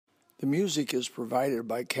The music is provided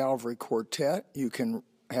by Calvary Quartet. You can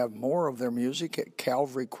have more of their music at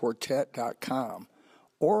calvaryquartet.com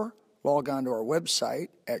or log on to our website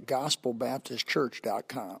at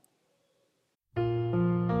gospelbaptistchurch.com.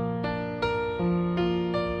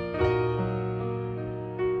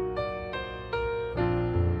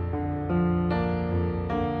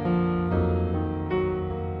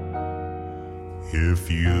 If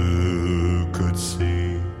you could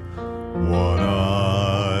see what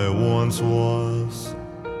I once was,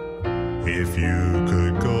 if you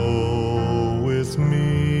could go with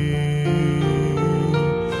me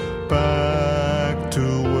back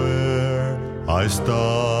to where I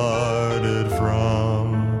started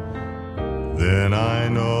from, then I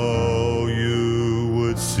know you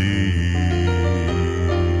would see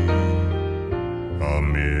a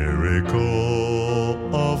miracle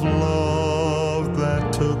of love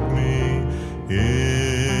that took me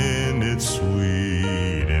in its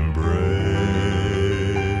sweet embrace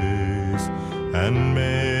and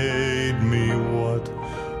made me what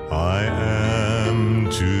I am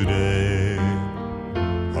today,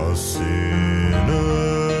 a sinner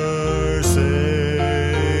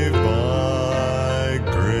saved by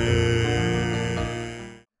grace.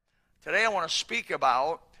 Today I want to speak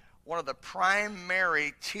about one of the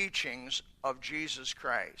primary teachings of Jesus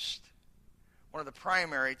Christ. One of the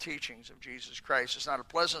primary teachings of Jesus Christ. It's not a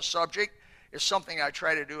pleasant subject. It's something I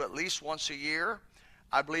try to do at least once a year.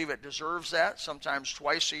 I believe it deserves that, sometimes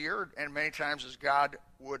twice a year, and many times as God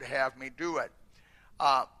would have me do it.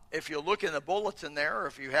 If you look in the bulletin there, or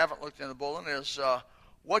if you haven't looked in the bulletin, is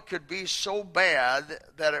what could be so bad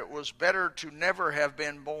that it was better to never have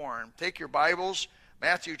been born. Take your Bibles,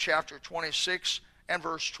 Matthew chapter 26 and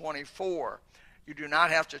verse 24. You do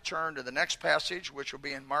not have to turn to the next passage, which will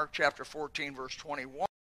be in Mark chapter 14, verse 21,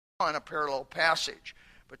 a parallel passage.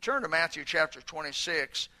 But turn to Matthew chapter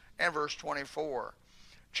 26 and verse 24.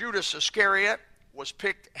 Judas Iscariot was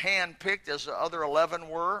handpicked, as the other 11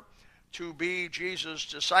 were, to be Jesus'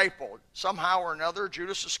 disciple. Somehow or another,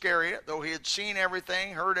 Judas Iscariot, though he had seen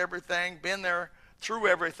everything, heard everything, been there through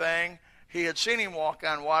everything, he had seen him walk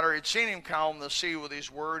on water, he had seen him calm the sea with his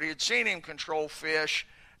word, he had seen him control fish,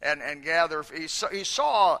 and gather. He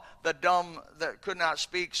saw the dumb that could not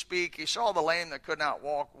speak. He saw the lame that could not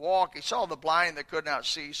walk. He saw the blind that could not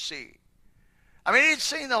see. I mean, he'd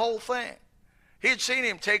seen the whole thing. He'd seen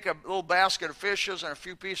him take a little basket of fishes and a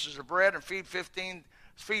few pieces of bread and feed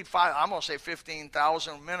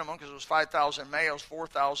 15,000 minimum, because it was 5,000 males,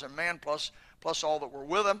 4,000 men, plus all that were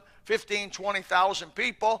with him, 20,000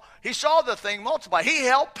 people. He saw the thing multiply. He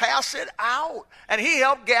helped pass it out, and he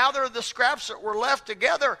helped gather the scraps that were left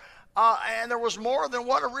together, and there was more than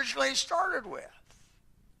what originally started with.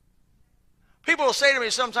 People will say to me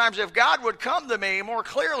sometimes, if God would come to me more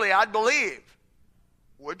clearly, I'd believe.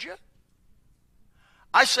 Would you?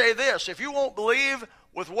 I say this, if you won't believe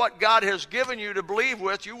with what God has given you to believe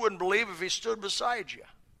with, you wouldn't believe if he stood beside you.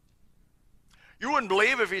 You wouldn't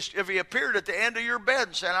believe if he appeared at the end of your bed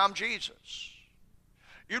and said, I'm Jesus.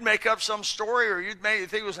 You'd make up some story, or you'd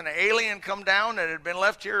think it was an alien come down that had been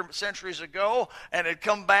left here centuries ago and had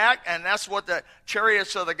come back, and that's what the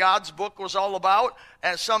Chariots of the Gods book was all about,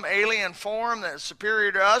 and some alien form that's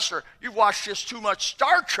superior to us, or you've watched just too much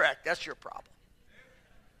Star Trek. That's your problem.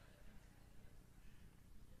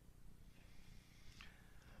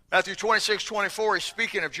 Matthew 26:24, he's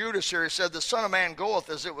speaking of Judas here. He said, the Son of Man goeth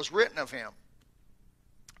as it was written of him.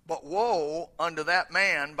 But woe unto that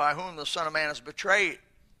man by whom the Son of Man is betrayed.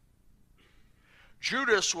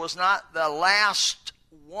 Judas was not the last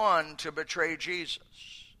one to betray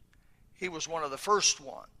Jesus. He was one of the first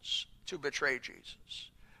ones to betray Jesus.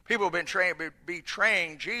 People have been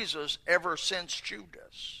betraying Jesus ever since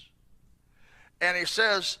Judas. And he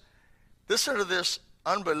says, listen to this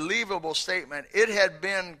unbelievable statement. It had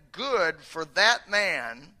been good for that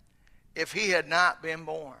man if he had not been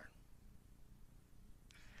born.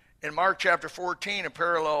 In Mark chapter 14, a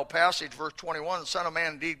parallel passage, verse 21, the Son of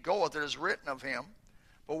Man indeed goeth, it is written of him,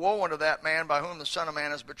 but woe unto that man by whom the Son of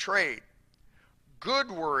Man is betrayed. Good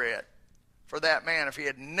were it for that man if he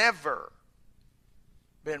had never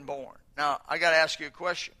been born. Now, I got to ask you a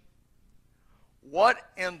question. What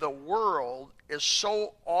in the world is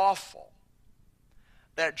so awful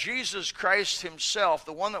that Jesus Christ himself,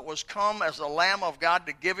 the one that was come as the Lamb of God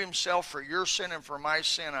to give himself for your sin and for my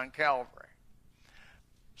sin on Calvary,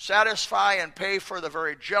 satisfy and pay for the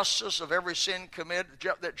very justice of every sin committed,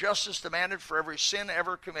 that justice demanded for every sin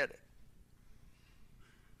ever committed,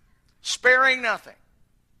 sparing nothing,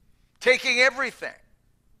 taking everything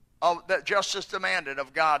that justice demanded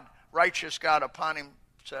of God, righteous God, upon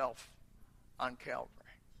himself on Calvary.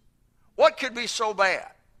 What could be so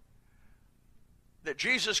bad that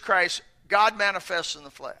Jesus Christ, God manifest in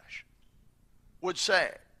the flesh, would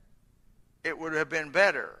say it would have been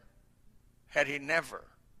better had he never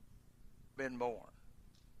been born.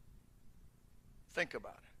 Think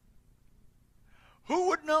about it. Who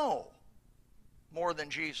would know more than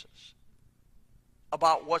Jesus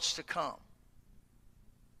about what's to come?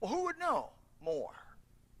 Well, who would know more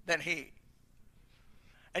than he?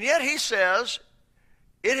 And yet he says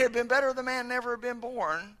it had been better the man never had been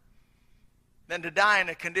born than to die in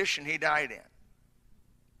the condition he died in.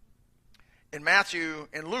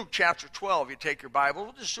 In Luke chapter 12, you take your Bible.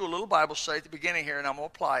 We'll just do a little Bible study at the beginning here, and I'm going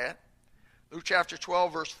to apply it. Luke chapter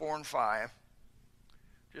 12, verse 4 and 5.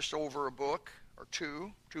 Just over a book or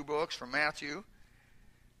two books from Matthew.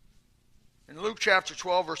 In Luke chapter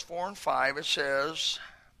 12, verse 4 and 5, it says,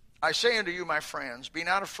 I say unto you, my friends, be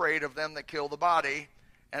not afraid of them that kill the body,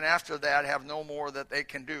 and after that have no more that they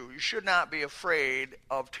can do. You should not be afraid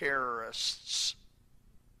of terrorists.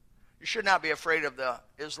 You should not be afraid of the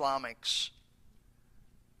Islamics.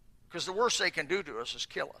 Because the worst they can do to us is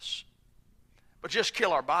kill us. But just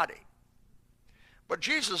kill our body. But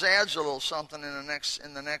Jesus adds a little something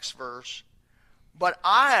in the next verse. But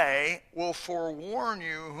I will forewarn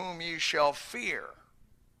you whom ye shall fear.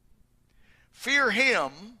 Fear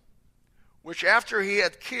him which after he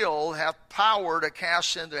hath killed hath power to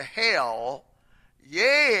cast into hell.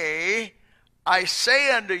 Yea, I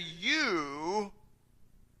say unto you,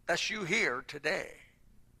 that's you here today,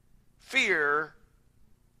 fear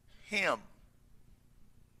him.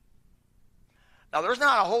 Now, there's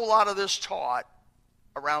not a whole lot of this taught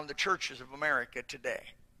around the churches of America today.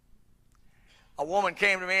 A woman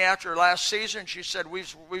came to me after last season. She said, we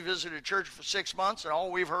visited church for 6 months, and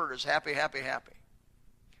all we've heard is happy, happy, happy.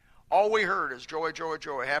 All we heard is joy, joy,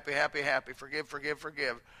 joy, happy, happy, happy, forgive, forgive,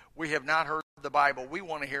 forgive. We have not heard the Bible. We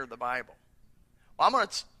want to hear the Bible. Well, I'm going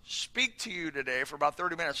to speak to you today for about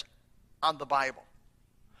 30 minutes on the Bible.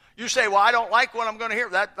 You say, well, I don't like what I'm going to hear.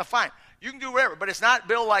 That's fine. You can do whatever, but it's not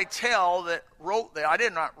Bill Lytell that wrote that. I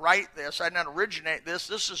did not write this. I did not originate this.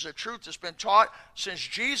 This is a truth that's been taught since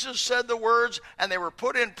Jesus said the words, and they were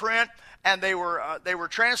put in print, and they were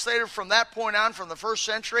translated from that point on, from the first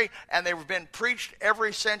century, and they've been preached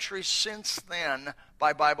every century since then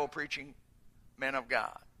by Bible preaching men of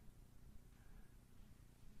God.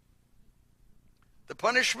 The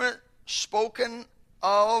punishment spoken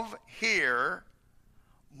of here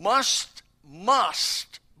must,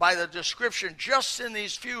 by the description just in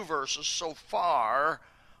these few verses so far,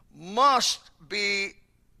 must be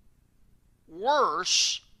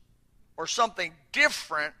worse or something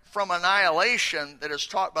different from annihilation that is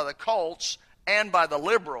taught by the cults and by the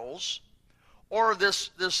liberals, or this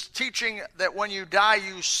teaching that when you die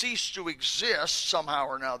you cease to exist somehow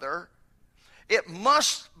or another. It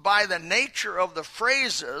must, by the nature of the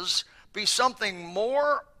phrases, be something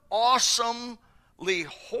more awesomely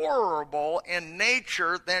horrible in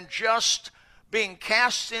nature than just being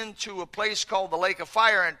cast into a place called the lake of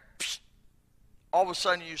fire and psh, all of a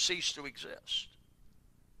sudden you cease to exist.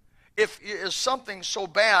 If it is something so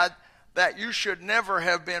bad that you should never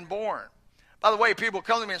have been born. By the way, people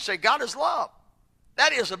come to me and say, God is love.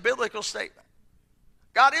 That is a biblical statement.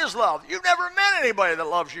 God is love. You've never met anybody that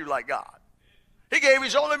loves you like God. He gave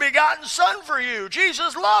his only begotten Son for you.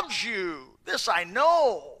 Jesus loves you. This I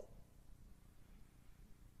know.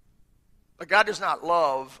 But God does not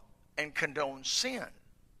love and condone sin.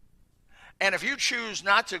 And if you choose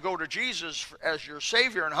not to go to Jesus as your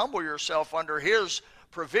Savior and humble yourself under his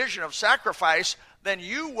provision of sacrifice, then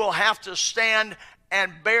you will have to stand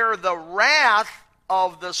and bear the wrath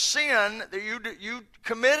of the sin that you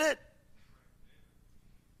committed.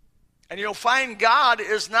 And you'll find God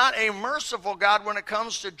is not a merciful God when it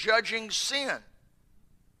comes to judging sin.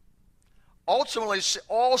 Ultimately,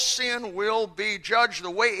 all sin will be judged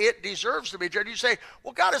the way it deserves to be judged. You say,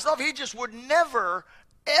 well, God is love. He just would never,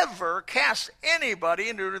 ever cast anybody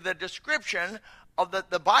into the description of that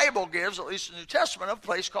the Bible gives, at least in the New Testament, of a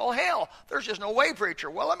place called hell. There's just no way, preacher.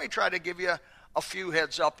 Well, let me try to give you a few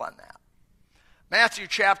heads up on that. Matthew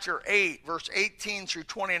chapter 8, verse 18 through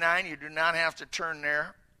 29. You do not have to turn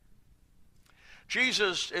there.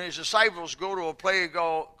 Jesus and his disciples go to a place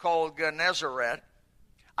called Gennesaret.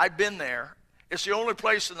 I've been there. It's the only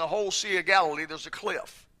place in the whole Sea of Galilee there's a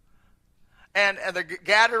cliff. And the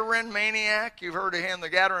Gadarene maniac, you've heard of him, the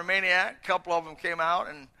Gadarene maniac, a couple of them came out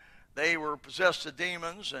and they were possessed of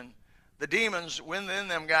demons. And the demons, within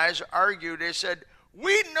them guys, argued. They said,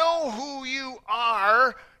 we know who you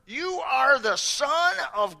are. You are the Son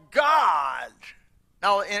of God.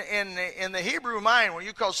 Now, in the Hebrew mind, when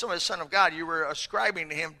you call somebody the Son of God, you were ascribing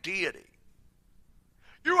to him deity.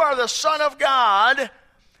 You are the Son of God.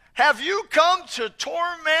 Have you come to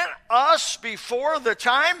torment us before the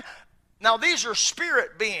time? Now, these are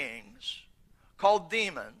spirit beings called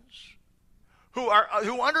demons who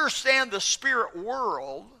understand the spirit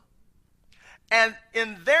world. And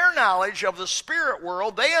in their knowledge of the spirit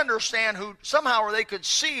world, they understand somehow or they could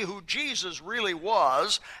see who Jesus really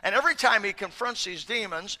was. And every time he confronts these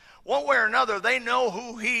demons, one way or another, they know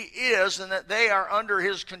who he is and that they are under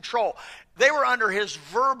his control. They were under his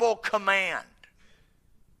verbal command.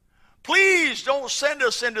 Please don't send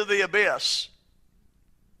us into the abyss.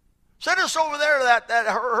 Send us over there to that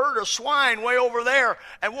herd of swine way over there,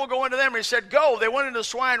 and we'll go into them. And he said, go. They went into the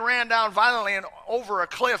swine, ran down violently and over a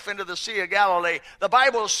cliff into the Sea of Galilee. The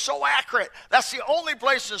Bible is so accurate. That's the only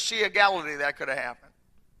place in the Sea of Galilee that could have happened.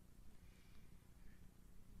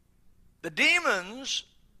 The demons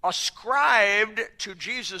ascribed to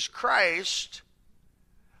Jesus Christ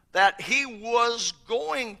that he was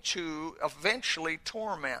going to eventually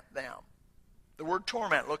torment them. The word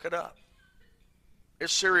torment, look it up.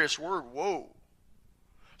 It's a serious word. Whoa.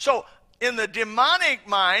 So in the demonic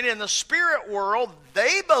mind, in the spirit world,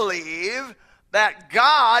 they believe that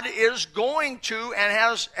God is going to and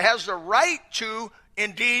has the right to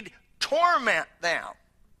indeed torment them.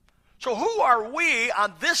 So who are we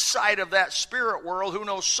on this side of that spirit world who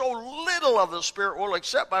know so little of the spirit world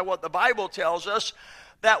except by what the Bible tells us,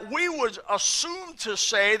 that we would assume to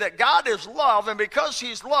say that God is love, and because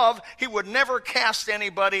he's love, he would never cast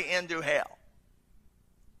anybody into hell?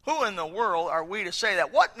 Who in the world are we to say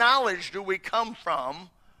that? What knowledge do we come from,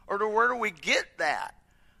 or where do we get that?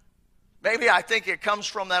 Maybe I think it comes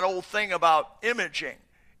from that old thing about imaging.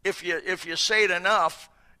 If you say it enough,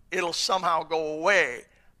 it'll somehow go away.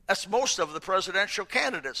 That's most of the presidential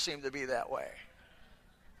candidates seem to be that way.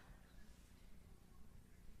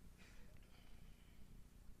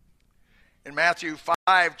 In Matthew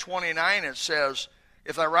 5:29 it says,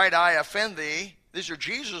 if thy right eye offend thee, these are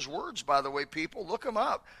Jesus' words, by the way, people, look them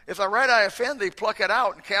up. If thy right eye offend thee, pluck it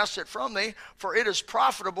out and cast it from thee, for it is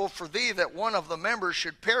profitable for thee that one of the members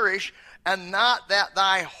should perish, and not that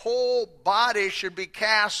thy whole body should be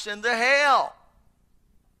cast into hell.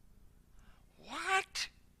 What?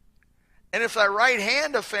 And if thy right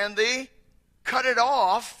hand offend thee, cut it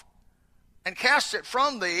off and cast it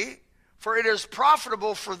from thee, for it is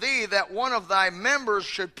profitable for thee that one of thy members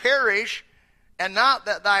should perish, and not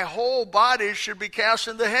that thy whole body should be cast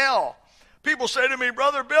into hell. People say to me,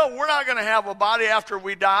 Brother Bill, we're not going to have a body after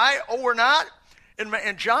we die. Oh, we're not?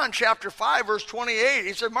 In John chapter 5, verse 28,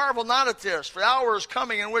 he said, marvel not at this, for the hour is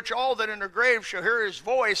coming in which all that in their grave shall hear his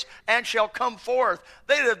voice and shall come forth.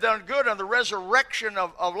 They that have done good on the resurrection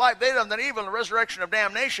of life, they that have done evil on the resurrection of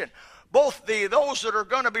damnation. Both those that are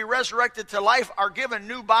going to be resurrected to life are given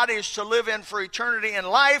new bodies to live in for eternity in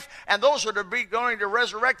life, and those that are going to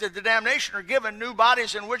resurrected to damnation are given new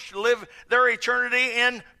bodies in which to live their eternity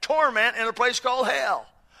in torment in a place called hell.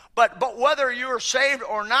 But whether you're saved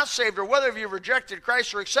or not saved, or whether you've rejected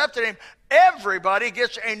Christ or accepted him, everybody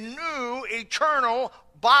gets a new eternal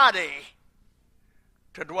body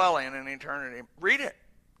to dwell in eternity. Read it.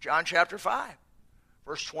 John chapter 5,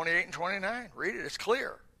 verse 28 and 29. Read it. It's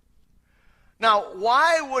clear. Now,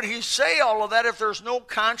 why would he say all of that if there's no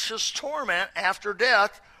conscious torment after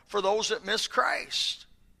death for those that miss Christ?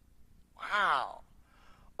 Wow.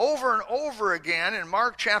 Over and over again in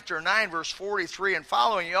Mark chapter 9, verse 43 and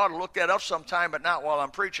following, you ought to look that up sometime, but not while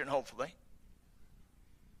I'm preaching, hopefully.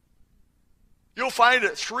 You'll find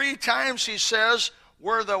it 3 times he says,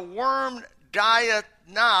 where the worm dieth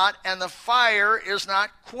not and the fire is not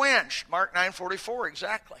quenched. Mark 9:44,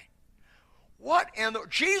 exactly.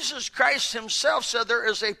 Jesus Christ himself said there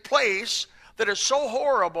is a place that is so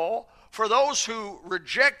horrible for those who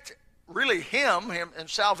reject really him and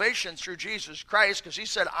salvation through Jesus Christ, because he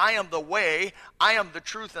said, I am the way, I am the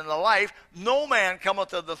truth and the life. No man cometh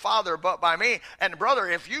to the Father but by me. And brother,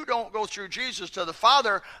 if you don't go through Jesus to the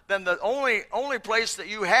Father, then the only place that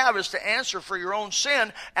you have is to answer for your own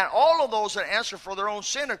sin. And all of those that answer for their own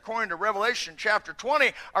sin, according to Revelation chapter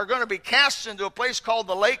 20, are going to be cast into a place called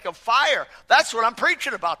the lake of fire. That's what I'm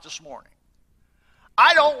preaching about this morning.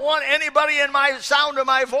 I don't want anybody in my sound of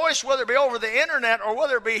my voice, whether it be over the internet or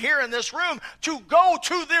whether it be here in this room, to go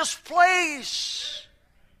to this place.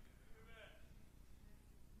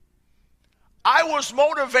 I was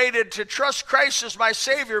motivated to trust Christ as my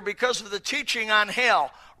Savior because of the teaching on hell.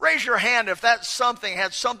 Raise your hand if that something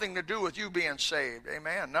had something to do with you being saved.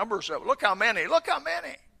 Amen. Numbers of, look how many. Look how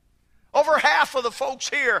many. Over half of the folks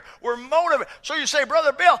here were motivated. So you say,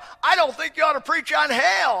 Brother Bill, I don't think you ought to preach on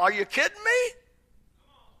hell. Are you kidding me?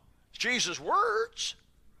 Jesus' words.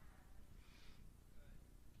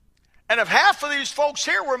 And if half of these folks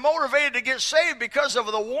here were motivated to get saved because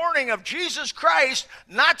of the warning of Jesus Christ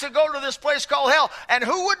not to go to this place called hell, and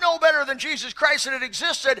who would know better than Jesus Christ that it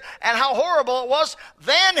existed and how horrible it was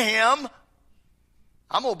than him,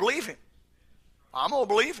 I'm going to believe him. I'm going to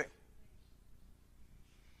believe him.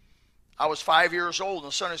 I was 5 years old in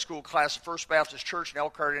the Sunday school class at First Baptist Church in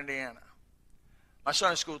Elkhart, Indiana. My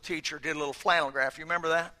Sunday school teacher did a little flannel graph. You remember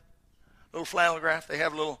that? Little flannel graph. They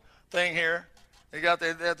have a little thing here. They had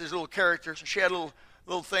these little characters, and she had a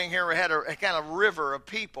little thing here. We had a kind of river of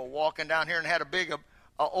people walking down here, and had a big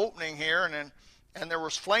opening here, and there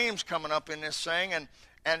was flames coming up in this thing, and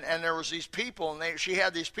there was these people, and she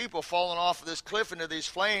had these people falling off of this cliff into these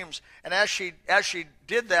flames. And as she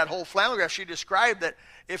did that whole flannel graph, she described that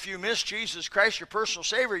if you miss Jesus Christ, your personal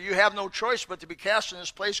Savior, you have no choice but to be cast in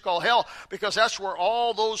this place called hell, because that's where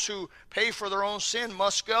all those who pay for their own sin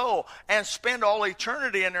must go and spend all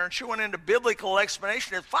eternity in there. And she went into biblical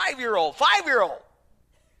explanation. At 5-year-old.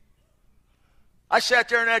 I sat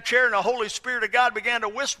there in that chair, and the Holy Spirit of God began to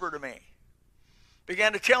whisper to me,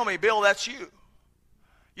 began to tell me, Bill, that's you.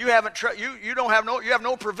 You have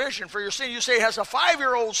no provision for your sin. You say, has a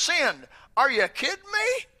 5-year-old sinned? Are you kidding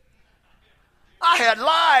me? I had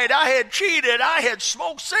lied, I had cheated, I had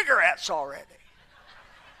smoked cigarettes already.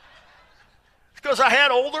 Because I had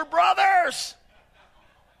older brothers.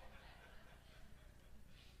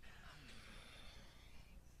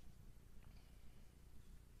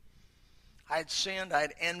 I'd sinned,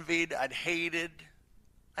 I'd envied, I'd hated.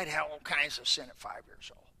 I'd had all kinds of sin at 5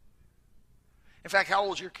 years old. In fact, how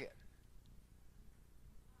old is your kid?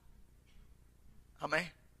 How many?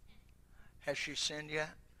 Has she sinned yet?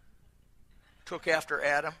 Took after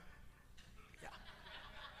Adam? Yeah.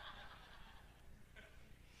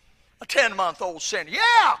 A 10-month-old sin.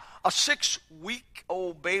 Yeah! A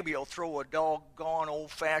 6-week-old baby will throw a doggone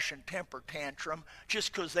old-fashioned temper tantrum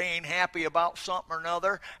just because they ain't happy about something or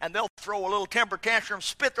another, and they'll throw a little temper tantrum,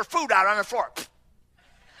 spit their food out on the floor.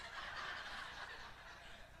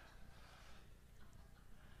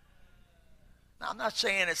 Now, I'm not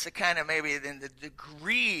saying it's the kind of maybe in the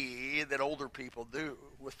degree that older people do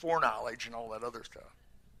with foreknowledge and all that other stuff.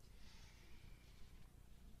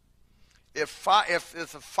 If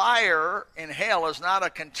the fire in hell is not a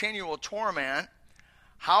continual torment,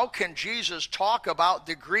 how can Jesus talk about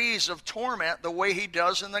degrees of torment the way he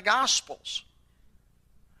does in the Gospels?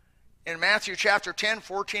 In Matthew chapter 10,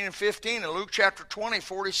 14 and 15, and Luke chapter 20,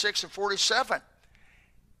 46 and 47.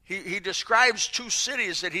 He describes two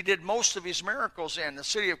cities that he did most of his miracles in, the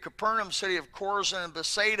city of Capernaum, city of Chorazin, and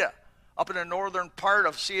Bethsaida, up in the northern part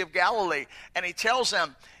of the Sea of Galilee. And he tells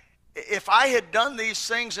them, if I had done these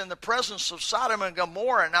things in the presence of Sodom and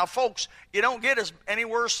Gomorrah, now folks, you don't get any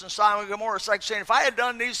worse than Sodom and Gomorrah. It's like saying, if I had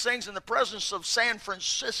done these things in the presence of San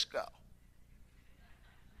Francisco,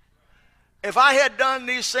 if I had done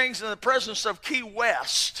these things in the presence of Key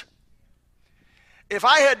West, if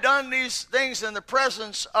I had done these things in the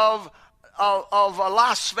presence of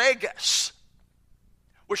Las Vegas,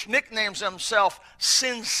 which nicknames themselves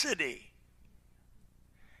Sin City,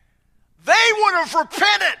 they would have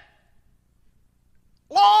repented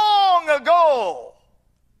long ago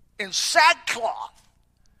in sackcloth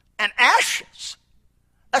and ashes.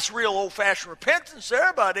 That's real old-fashioned repentance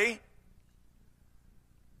there, buddy.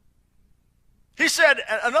 He said,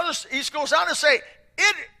 he goes on to say,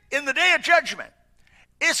 in the day of judgment,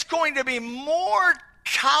 it's going to be more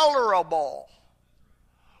tolerable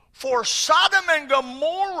for Sodom and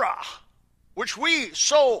Gomorrah, which we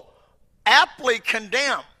so aptly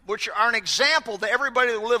condemn, which are an example to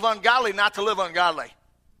everybody that will live ungodly not to live ungodly.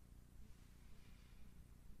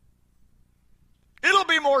 It'll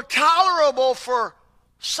be more tolerable for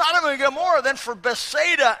Sodom and Gomorrah than for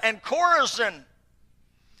Bethsaida and Chorazin.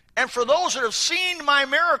 And for those that have seen my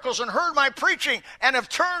miracles and heard my preaching and have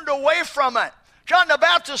turned away from it. John the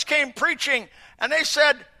Baptist came preaching, and they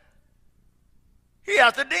said, he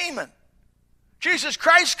hath a demon. Jesus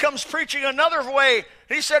Christ comes preaching another way,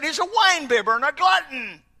 and he said he's a winebibber and a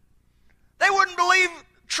glutton. They wouldn't believe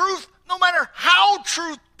truth no matter how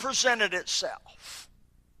truth presented itself.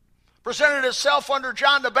 Presented itself under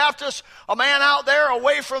John the Baptist, a man out there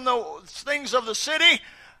away from the things of the city,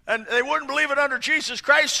 and they wouldn't believe it under Jesus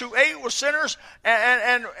Christ, who ate with sinners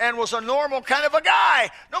and was a normal kind of a guy.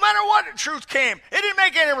 No matter what truth came, it didn't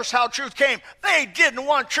make any difference how truth came. They didn't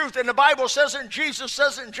want truth. And the Bible says it, and Jesus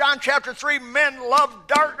says it in John chapter 3, men loved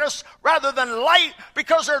darkness rather than light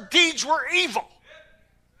because their deeds were evil.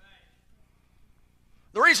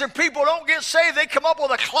 The reason people don't get saved, they come up with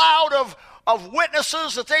a cloud of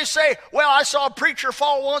witnesses that they say, well, I saw a preacher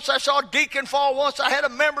fall once, I saw a deacon fall once, I had a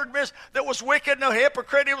member that was wicked and a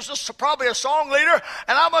hypocrite, he was just probably a song leader,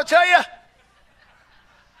 and I'm going to tell you,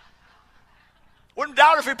 wouldn't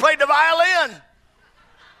doubt if he played the violin.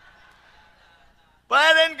 But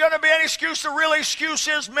that ain't going to be any excuse. The real excuse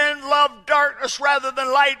is men loved darkness rather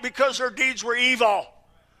than light because their deeds were evil.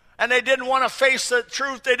 And they didn't want to face the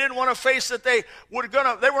truth. They didn't want to face that they weren't going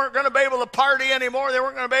to be able to party anymore. They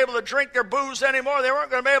weren't going to be able to drink their booze anymore. They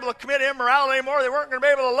weren't going to be able to commit immorality anymore. They weren't going to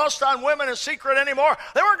be able to lust on women in secret anymore.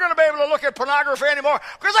 They weren't going to be able to look at pornography anymore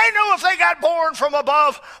because they knew if they got born from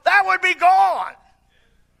above, that would be gone.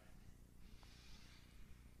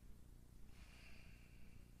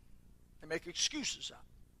 They make excuses up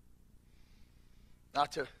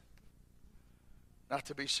not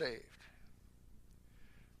to be saved.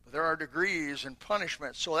 There are degrees in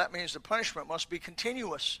punishment, so that means the punishment must be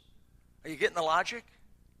continuous. Are you getting the logic?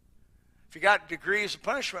 If you got degrees of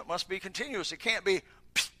punishment, it must be continuous. It can't be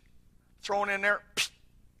thrown in there,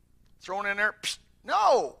 thrown in there.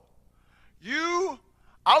 No.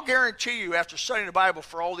 I'll guarantee you, after studying the Bible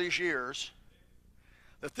for all these years,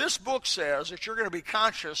 that this book says that you're going to be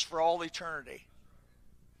conscious for all eternity.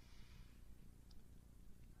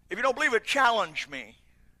 If you don't believe it, challenge me.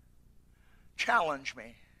 Challenge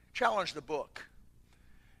me. Challenge the book.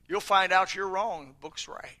 You'll find out you're wrong. The book's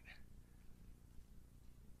right.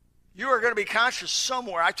 You are going to be conscious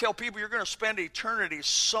somewhere. I tell people you're going to spend eternity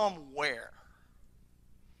somewhere.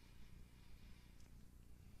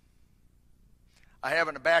 I have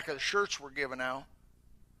in the back of the shirts we're giving out.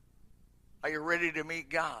 Are you ready to meet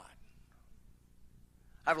God?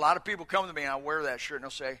 I have a lot of people come to me and I'll wear that shirt and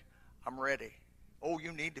they'll say, I'm ready. Oh,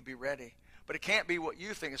 you need to be ready. But it can't be what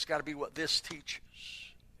you think. It's got to be what this teaches.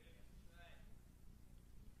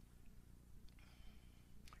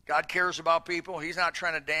 God cares about people. He's not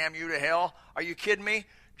trying to damn you to hell. Are you kidding me?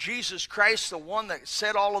 Jesus Christ, the one that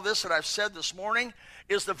said all of this that I've said this morning,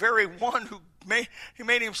 is the very one who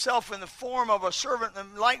made himself in the form of a servant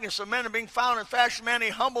in the likeness of men, and being found in fashion man, he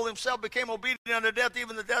humbled himself, became obedient unto death,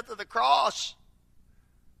 even the death of the cross.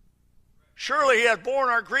 Surely he hath borne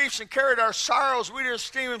our griefs and carried our sorrows. We did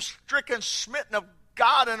esteem him stricken, smitten of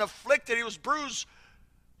God, and afflicted. He was bruised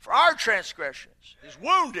for our transgressions. He was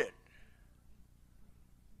wounded.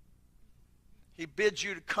 He bids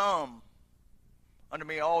you to come unto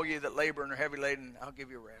me, all ye that labor and are heavy laden, I'll give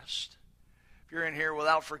you rest. If you're in here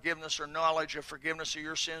without forgiveness or knowledge of forgiveness of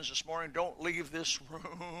your sins this morning, don't leave this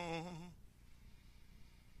room.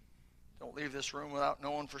 Don't leave this room without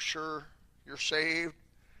knowing for sure you're saved.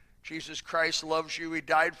 Jesus Christ loves you. He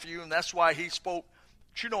died for you, and that's why he spoke.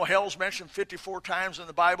 Did you know hell's mentioned 54 times in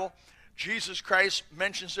the Bible? Jesus Christ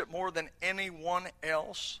mentions it more than anyone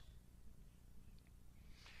else.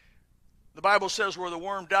 The Bible says where the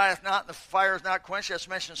worm dieth not and the fire is not quenched. That's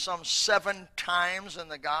mentioned some 7 times in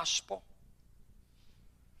the gospel.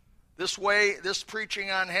 This way, this preaching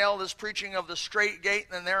on hell, this preaching of the straight gate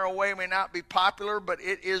and the narrow way may not be popular, but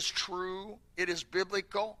it is true. It is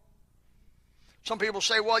biblical. Some people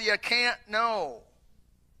say, well, you can't know.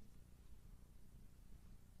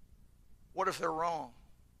 What if they're wrong?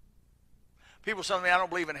 People say to me, I don't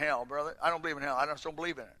believe in hell, brother. I don't believe in hell. I just don't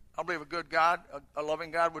believe in it. I believe a good God, a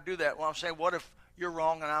loving God would do that. Well, I'm saying, what if you're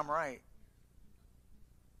wrong and I'm right?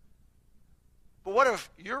 But what if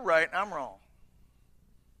you're right and I'm wrong?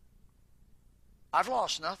 I've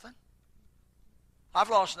lost nothing. I've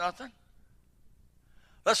lost nothing.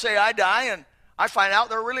 Let's say I die and I find out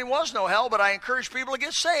there really was no hell, but I encourage people to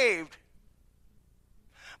get saved.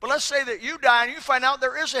 But let's say that you die and you find out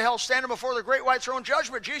there is a hell standing before the great white throne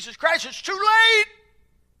judgment, Jesus Christ. It's too late.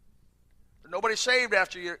 There's nobody saved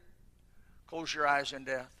after you close your eyes in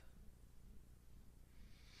death.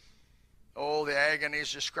 Oh, the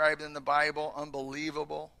agonies described in the Bible,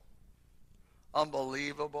 unbelievable.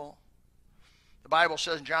 Unbelievable. The Bible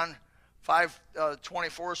says in John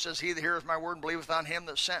 5:24 says, he that heareth my word and believeth on him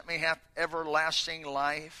that sent me hath everlasting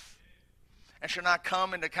life, and shall not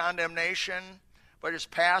come into condemnation, but is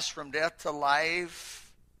passed from death to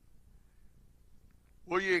life.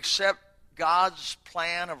 Will you accept God's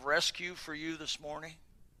plan of rescue for you this morning?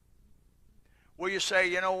 Will you say,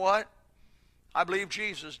 you know what? I believe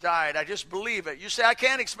Jesus died. I just believe it. You say, I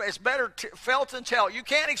can't explain. It's better felt than taught. You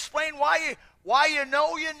can't explain why you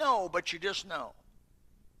know, but you just know.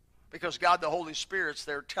 Because God the Holy Spirit's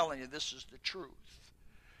there telling you this is the truth.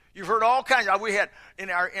 You've heard all kinds. We had in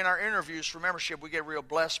our interviews for membership, we get real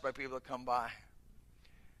blessed by people that come by.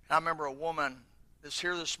 And I remember a woman that's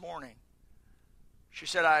here this morning. She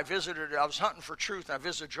said, I was hunting for truth, and I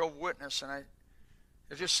visited Jehovah's Witness, and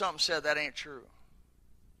there's just something said that ain't true.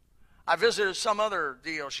 I visited some other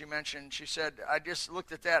deal she mentioned. She said, I just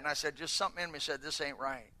looked at that and I said, just something in me said, this ain't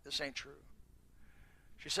right. This ain't true.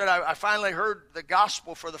 She said, I finally heard the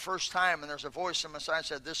gospel for the first time, and there's a voice in my side that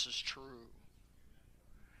said, this is true.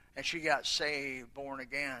 And she got saved, born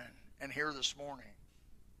again, and here this morning,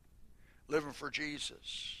 living for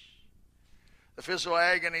Jesus. The physical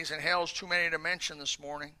agonies in hell is too many to mention this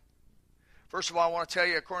morning. First of all, I want to tell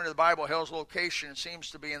you, according to the Bible, hell's location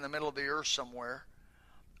seems to be in the middle of the earth somewhere.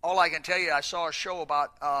 All I can tell you, I saw a show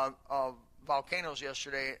about volcanoes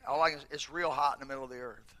yesterday. It's real hot in the middle of the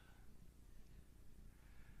earth.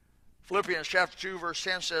 Philippians chapter 2, verse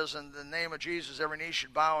 10 says, in the name of Jesus, every knee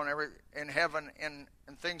should bow in heaven and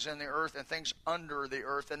things in the earth and things under the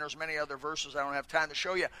earth. And there's many other verses I don't have time to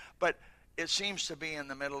show you. But it seems to be in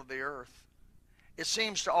the middle of the earth. It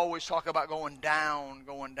seems to always talk about going down,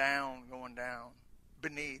 going down, going down,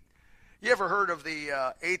 beneath. You ever heard of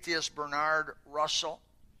the atheist Bernard Russell?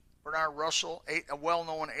 Bernard Russell, a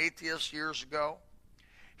well-known atheist years ago.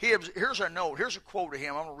 Here's a note. Here's a quote of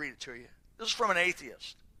him. I'm going to read it to you. This is from an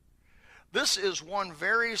atheist. This is one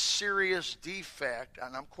very serious defect,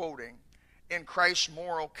 and I'm quoting, in Christ's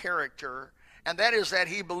moral character, and that is that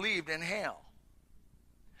he believed in hell.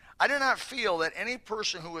 I do not feel that any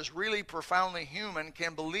person who is really profoundly human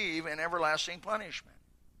can believe in everlasting punishment.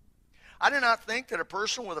 I do not think that a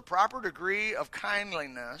person with a proper degree of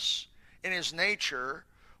kindliness in his nature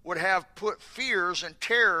would have put fears and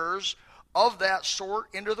terrors of that sort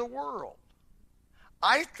into the world.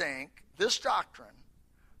 I think this doctrine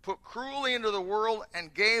put cruelty into the world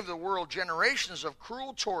and gave the world generations of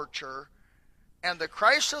cruel torture, and the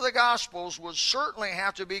Christ of the Gospels would certainly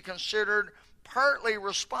have to be considered partly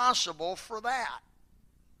responsible for that.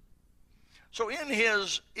 So in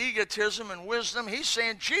his egotism and wisdom, he's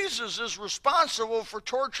saying Jesus is responsible for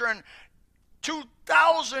torturing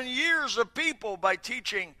 2,000 years of people by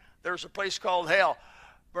teaching there's a place called hell.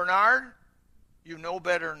 Bernard, you know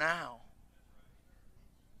better now.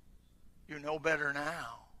 You know better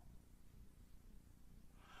now.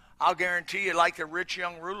 I'll guarantee you, like the rich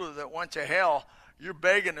young ruler that went to hell, you're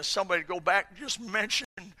begging to somebody to go back. Just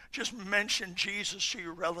mention Jesus to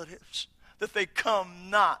your relatives, that they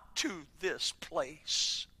come not to this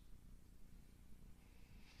place.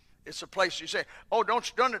 It's a place you say, oh,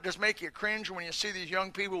 doesn't it just make you cringe when you see these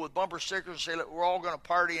young people with bumper stickers and say, look, we're all going to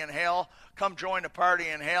party in hell. Come join the party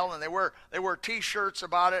in hell. And they wear T-shirts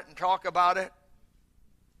about it and talk about it.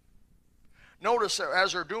 Notice that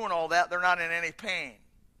as they're doing all that, they're not in any pain.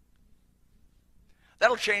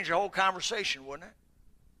 That'll change the whole conversation, wouldn't it?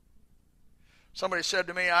 Somebody said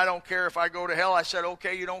to me, I don't care if I go to hell. I said,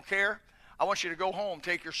 okay, you don't care? I want you to go home,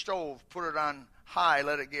 take your stove, put it on high,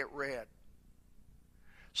 let it get red.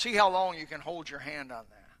 See how long you can hold your hand on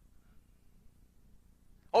that.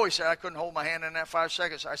 Oh, he said, I couldn't hold my hand in that 5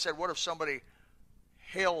 seconds. I said, what if somebody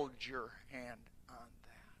held your hand on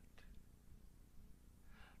that?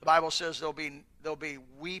 The Bible says there'll be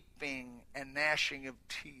weeping and gnashing of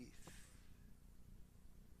teeth.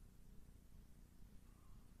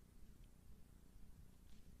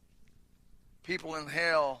 People in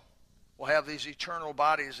hell will have these eternal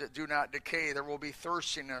bodies that do not decay. There will be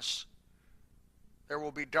thirstiness. There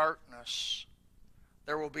will be darkness.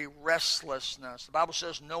 There will be restlessness. The Bible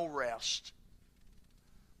says no rest.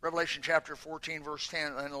 Revelation chapter 14, verse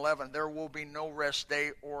 10 and 11. There will be no rest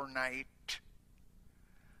day or night.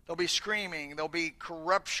 There'll be screaming. There'll be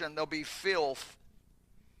corruption. There'll be filth.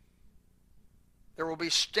 There will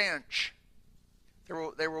be stench.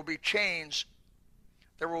 There will be chains.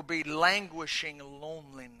 There will be languishing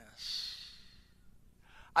loneliness.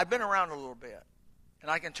 I've been around a little bit,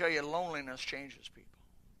 and I can tell you loneliness changes people.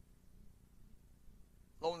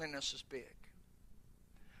 Loneliness is big.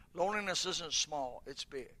 Loneliness isn't small, it's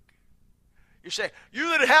big. You say,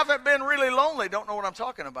 you that haven't been really lonely don't know what I'm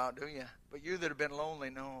talking about, do you? But you that have been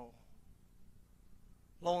lonely know.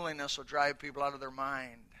 Loneliness will drive people out of their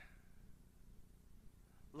mind.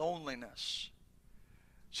 Loneliness.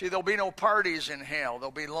 See, there'll be no parties in hell. There'll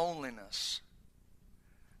be loneliness.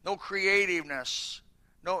 No creativeness.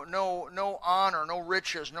 No honor, no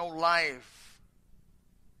riches, no life.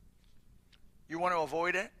 You want to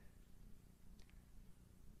avoid it?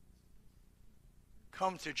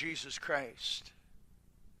 Come to Jesus Christ.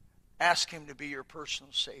 Ask Him to be your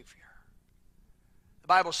personal Savior. The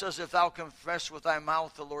Bible says, if thou confess with thy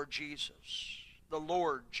mouth the Lord Jesus,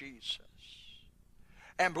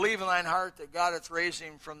 and believe in thine heart that God hath raised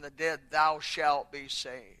him from the dead, thou shalt be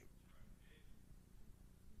saved.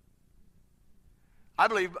 I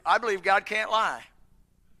believe God can't lie.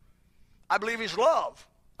 I believe He's love.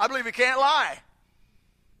 I believe He can't lie.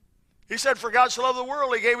 He said, for God so loved the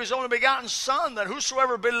world, he gave his only begotten Son, that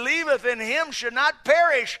whosoever believeth in him should not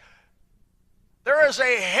perish. There is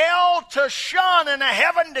a hell to shun and a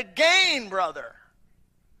heaven to gain, brother.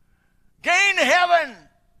 Gain heaven.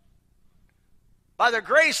 By the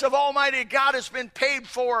grace of Almighty God, it's been paid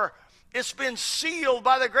for. It's been sealed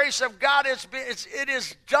by the grace of God. It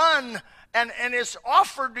is done, and it's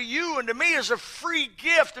offered to you and to me as a free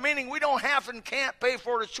gift, meaning we don't have and can't pay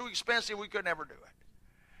for it. It's too expensive. We could never do it.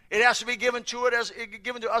 It has to be given to us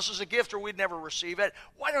as a gift, or we'd never receive it.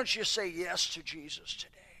 Why don't you say yes to Jesus today?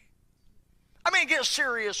 I mean, get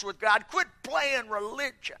serious with God. Quit playing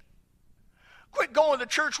religion. Quit going to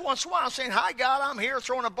church once in a while and saying, hi, God, I'm here,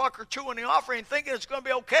 throwing a buck or two in the offering, thinking it's going to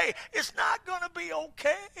be okay. It's not going to be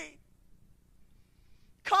okay.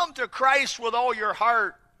 Come to Christ with all your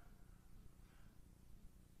heart.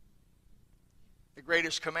 The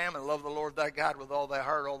greatest commandment, love the Lord thy God with all thy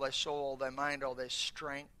heart, all thy soul, all thy mind, all thy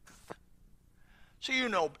strength. So you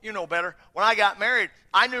know better. When I got married,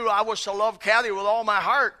 I knew I was to love Kathy with all my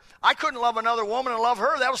heart. I couldn't love another woman and love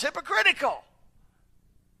her. That was hypocritical.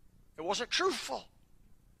 It wasn't truthful.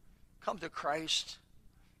 Come to Christ.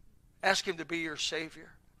 Ask him to be your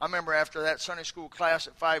Savior. I remember after that Sunday school class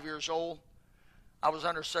at 5 years old, I was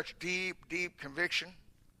under such deep, deep conviction.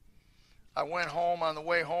 I went home. On the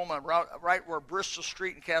way home, right where Bristol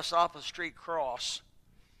Street and Cassopolis Street cross.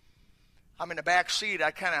 I'm in the back seat.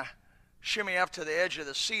 I kind of shimmy up to the edge of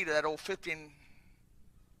the seat of that old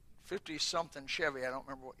 50-something Chevy. I don't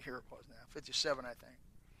remember what year it was now. 57, I think.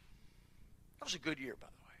 That was a good year, by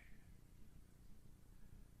the way.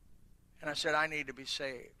 And I said, I need to be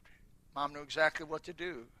saved. Mom knew exactly what to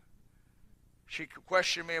do. She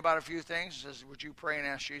questioned me about a few things and says, would you pray and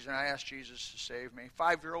ask Jesus? And I asked Jesus to save me.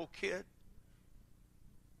 5-year-old kid.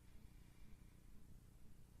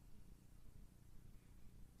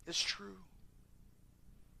 It's true.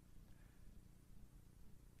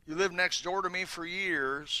 You lived next door to me for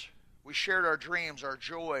years. We shared our dreams, our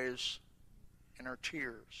joys, and our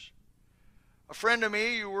tears. A friend to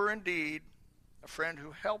me, you were indeed a friend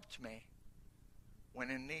who helped me when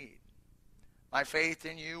in need. My faith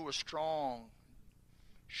in you was strong,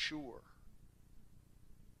 sure.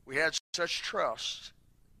 We had such trust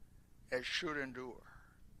as should endure.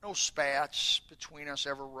 No spats between us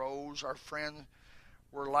ever rose. Our friends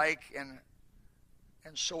were like, and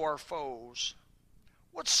so our foes.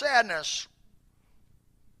 What sadness,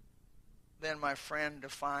 then, my friend, to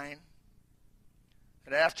find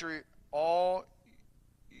that after all,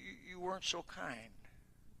 you weren't so kind.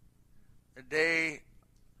 The day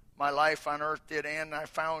my life on earth did end, I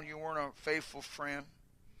found you weren't a faithful friend.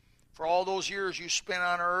 For all those years you spent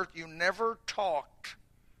on earth, you never talked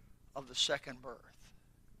of the second birth.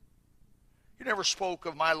 You never spoke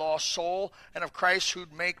of my lost soul and of Christ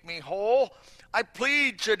who'd make me whole. I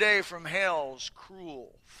plead today from hell's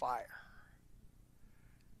cruel fire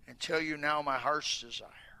and tell you now my heart's desire.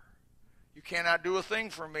 You cannot do a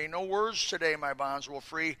thing for me. No words today my bonds will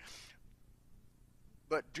free.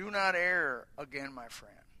 But do not err again, my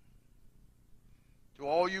friend. Do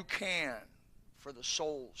all you can for the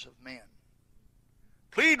souls of men.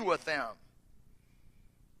 Plead with them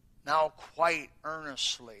now quite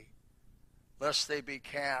earnestly, lest they be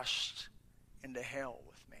cast into hell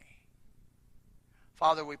with me.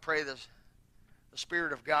 Father, we pray that the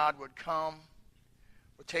Spirit of God would come,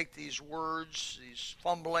 would take these words, these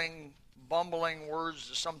fumbling, bumbling words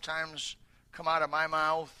that sometimes come out of my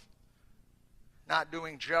mouth, not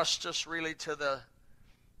doing justice really to the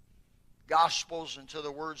Gospels and to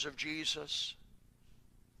the words of Jesus.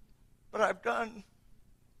 But I've done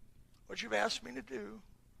what you've asked me to do.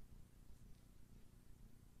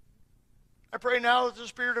 I pray now that the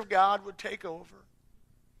Spirit of God would take over.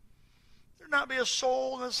 There not be a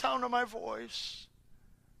soul in the sound of my voice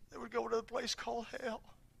that would go to the place called hell.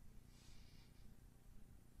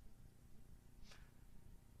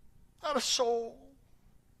 Not a soul.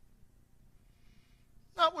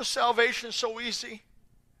 Not with salvation so easy,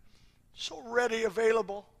 so ready,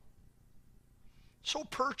 available, so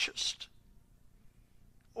purchased.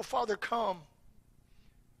 Oh, Father, come.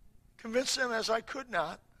 Convince them as I could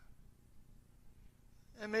not.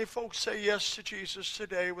 And may folks say yes to Jesus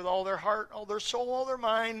today with all their heart, all their soul, all their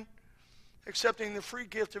mind, accepting the free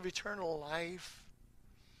gift of eternal life,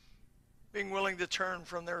 being willing to turn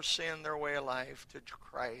from their sin, their way of life, to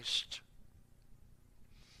Christ.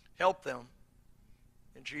 Help them.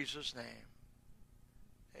 In Jesus' name,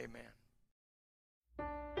 amen.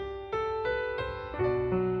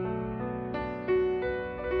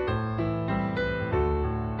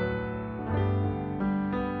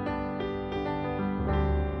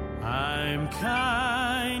 I'm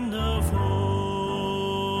kind of hopeless.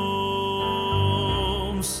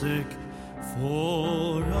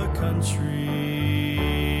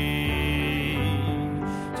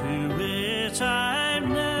 which I've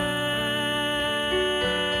never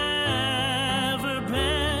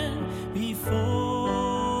been before.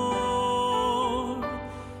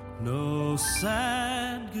 No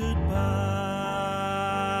sad goodbyes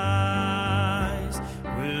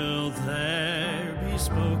will there be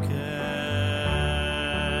spoken,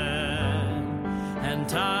 and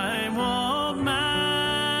time won't matter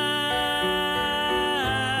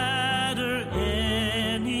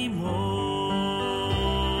anymore.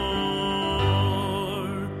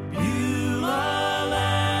 Beulah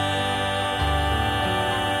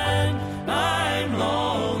land, I'm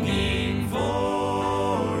longing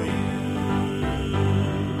for you,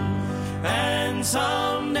 and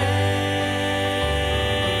someday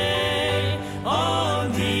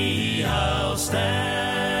on thee I'll stand.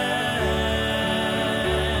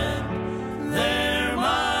 There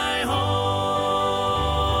my home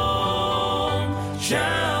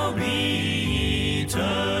shall be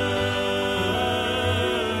eternal.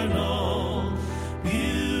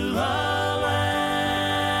 Beulah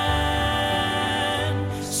land,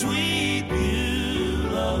 sweet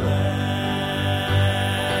Beulah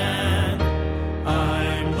land.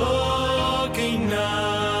 I'm looking now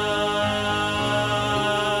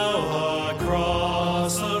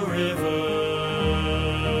across the river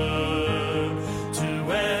to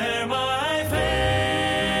where my faith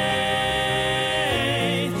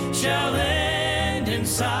shall end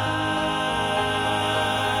inside.